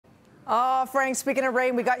Oh, Frank, speaking of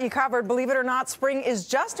rain, we got you covered. Believe it or not, spring is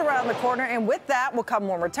just around the corner, and with that will come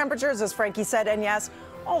warmer temperatures, as Frankie said, and yes,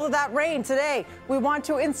 all of that rain today. We want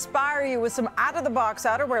to inspire you with some out-of-the-box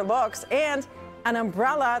outerwear looks and an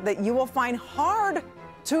umbrella that you will find hard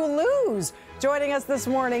to lose. Joining us this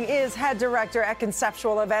morning is Head Director at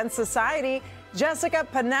Conceptual Event Society, Jessica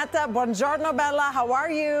Panetta. Buongiorno, Bella. How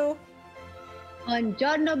are you?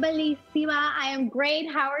 Buongiorno, bellissima. I am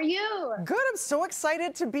great. How are you? Good. I'm so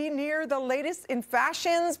excited to be near the latest in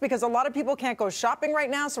fashions because a lot of people can't go shopping right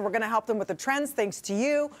now, so we're going to help them with the trends thanks to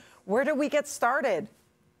you. Where do we get started?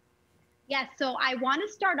 Yes, so I want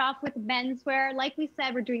to start off with menswear. Like we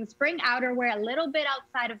said, we're doing spring outerwear a little bit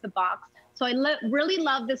outside of the box. So I really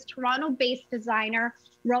love this Toronto-based designer,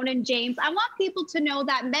 Ronan James. I want people to know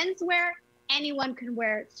that menswear, anyone can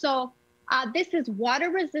wear it. So this is water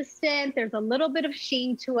resistant. There's a little bit of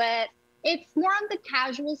sheen to it. It's more on the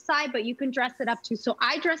casual side, but you can dress it up too. So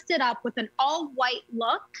I dressed it up with an all white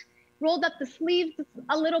look, rolled up the sleeves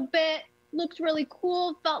a little bit, looked really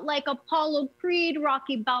cool, felt like Apollo Creed,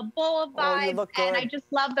 Rocky Balboa vibe. You look good. And I just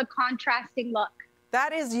love the contrasting look.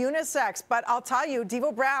 That is unisex, but I'll tell you,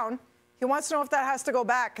 Devo Brown, he wants to know if that has to go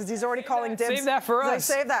back because he's already calling dibs. Save that for us.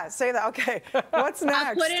 Save that. Okay. What's next?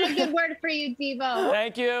 I'll put in a good word for you, Devo.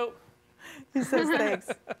 Thank you. He says thanks.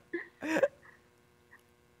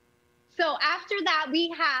 So after that,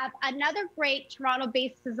 we have another great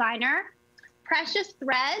Toronto-based designer, Precious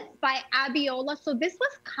Threads by Abiola. So this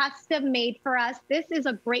was custom made for us. This is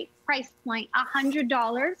a great price point,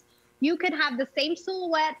 $100. You could have the same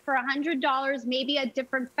silhouette for $100, maybe a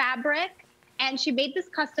different fabric. And she made this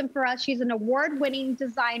custom for us. She's an award-winning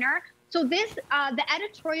designer. So this, the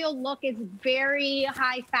editorial look is very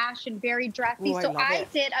high fashion, very dressy. Ooh, so I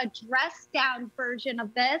did a dressed down version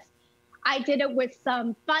of this. I did it with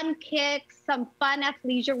some fun kicks, some fun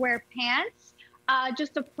athleisure wear pants,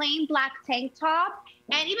 just a plain black tank top.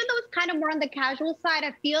 And even though it's kind of more on the casual side,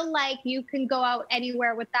 I feel like you can go out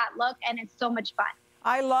anywhere with that look and it's so much fun.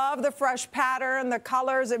 I love the fresh pattern, the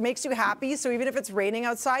colors. It makes you happy. So even if it's raining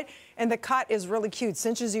outside, and the cut is really cute,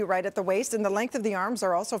 cinches you right at the waist, and the length of the arms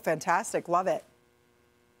are also fantastic. Love it.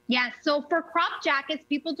 Yes. So for crop jackets,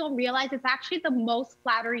 people don't realize it's actually the most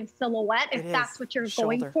flattering silhouette if that's what you're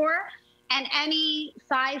going for. And any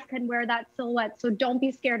size can wear that silhouette. So don't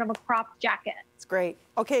be scared of a crop jacket. It's great.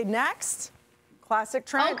 Okay, next, classic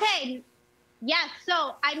trench. Okay. Yes.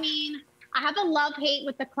 So, I mean, I have a love-hate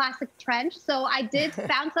with the classic trench. So I did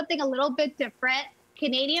found something a little bit different.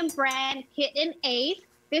 Canadian brand Kitten Ace.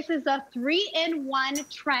 This is a 3-in-1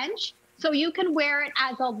 trench. So you can wear it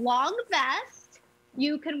as a long vest.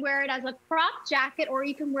 You can wear it as a crop jacket, or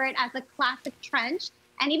you can wear it as a classic trench.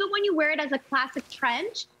 And even when you wear it as a classic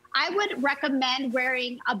trench, I would recommend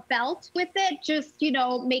wearing a belt with it, just, you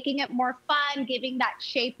know, making it more fun, giving that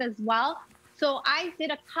shape as well. So I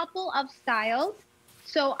did a couple of styles.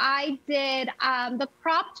 So I did the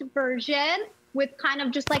cropped version with kind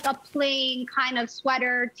of just like a plain kind of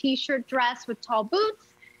sweater, t-shirt dress with tall boots.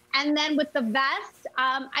 And then with the vest,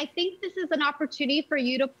 I think this is an opportunity for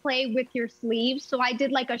you to play with your sleeves. So I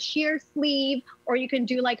did like a sheer sleeve, or you can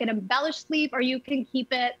do like an embellished sleeve, or you can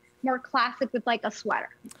keep it more classic with like a sweater.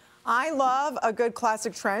 I love a good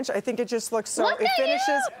classic trench. I think it just looks so,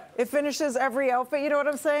 it finishes every outfit. You know what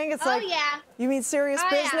I'm saying? It's like, you mean serious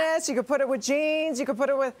business. Yeah. You could put it with jeans. You could put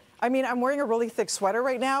it with, I mean, I'm wearing a really thick sweater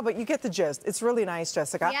right now, but you get the gist. It's really nice,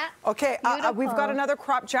 Jessica. Yeah. Okay, we've got another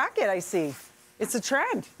crop jacket, I see. It's a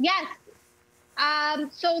trend. Yes.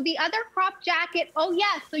 So the other crop jacket, oh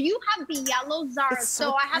yes, so you have the yellow Zara.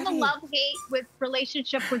 So I have a love-hate with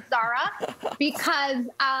relationship with Zara because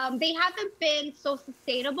they haven't been so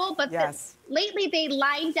sustainable, but lately they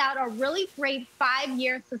lined out a really great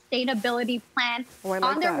 5-year sustainability plan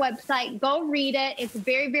on their website. Go read it. It's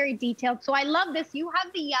very, very detailed. So I love this. You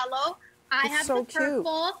have the yellow. I have the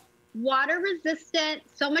purple. Water resistant,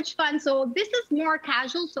 so much fun. So this is more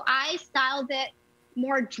casual. So I styled it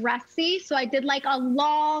more dressy. So I did like a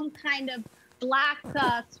long kind of black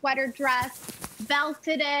sweater dress,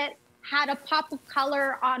 belted it, had a pop of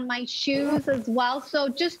color on my shoes as well. So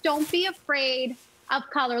just don't be afraid of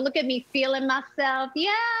color. Look at me feeling myself.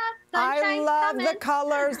 Yeah, I love the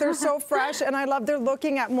colors. They're so fresh, and I love they're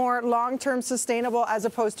looking at more long-term sustainable as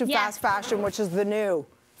opposed to fast fashion, which is the new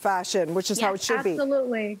fashion, which is how it should be.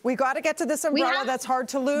 Absolutely. We got to get to this umbrella that's hard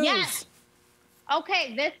to lose. Yes.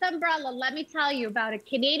 Okay, this umbrella, let me tell you about a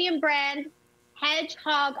Canadian brand,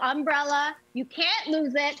 Hedgehog umbrella. You can't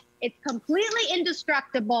lose it. It's completely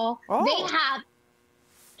indestructible. They have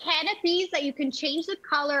canopies that you can change the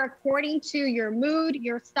color according to your mood,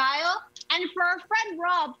 your style. And for our friend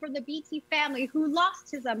Rob from the BT family who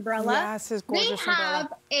lost his umbrella, yes, his gorgeous umbrella.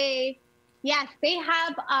 They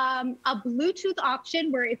have a Bluetooth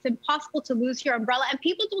option where it's impossible to lose your umbrella. And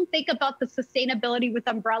people don't think about the sustainability with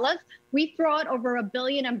umbrellas. We throw out over 1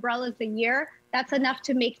 billion umbrellas a year. That's enough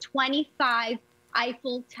to make 25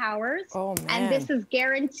 Eiffel Towers. Oh, man. And this is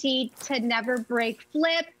guaranteed to never break,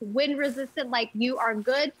 flip, wind resistant, like you are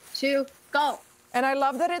good to go. And I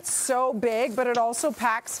love that it's so big, but it also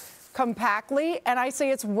packs compactly. And I say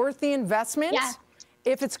it's worth the investment. Yeah.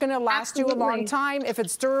 If it's going to last you a long time, if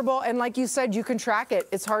it's durable, and like you said, you can track it.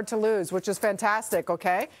 It's hard to lose, which is fantastic,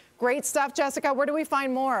 okay? Great stuff, Jessica. Where do we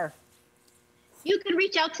find more? You can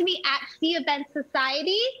reach out to me at C Event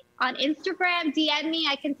Society on Instagram. DM me.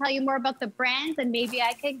 I can tell you more about the brands, and maybe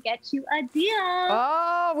I can get you a deal.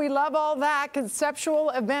 Oh, we love all that.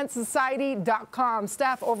 ConceptualEventSociety.com.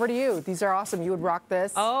 Steph, over to you. These are awesome. You would rock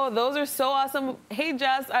this. Oh, those are so awesome. Hey,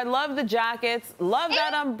 Jess, I love the jackets. Love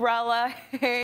that umbrella. Hey.